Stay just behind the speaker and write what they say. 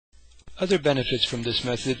Other benefits from this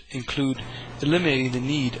method include eliminating the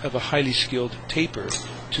need of a highly skilled taper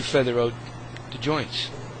to feather out the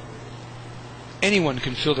joints. Anyone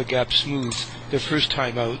can fill the gap smooth their first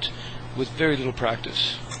time out with very little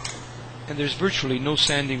practice. And there's virtually no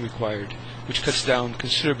sanding required, which cuts down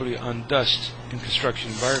considerably on dust in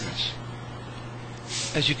construction environments.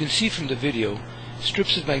 As you can see from the video,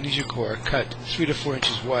 strips of magnesiacore are cut 3 to 4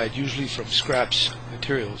 inches wide, usually from scraps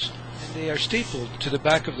materials, and they are stapled to the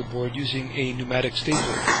back of the board using a pneumatic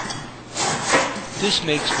stapler. This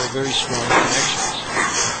makes for very strong connections.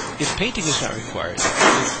 If painting is not required,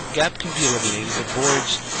 the gap can be eliminated, the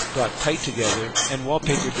boards brought tight together, and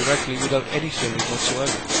wallpapered directly without any filling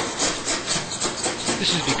whatsoever.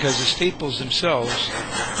 This is because the staples themselves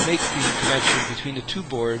make the connection between the two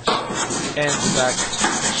boards and the back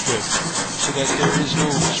strip, so that there is no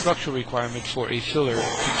structural requirement for a filler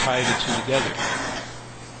to tie the two together.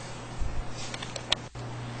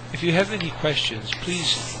 If you have any questions,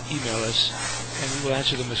 please email us and we will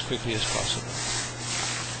answer them as quickly as possible.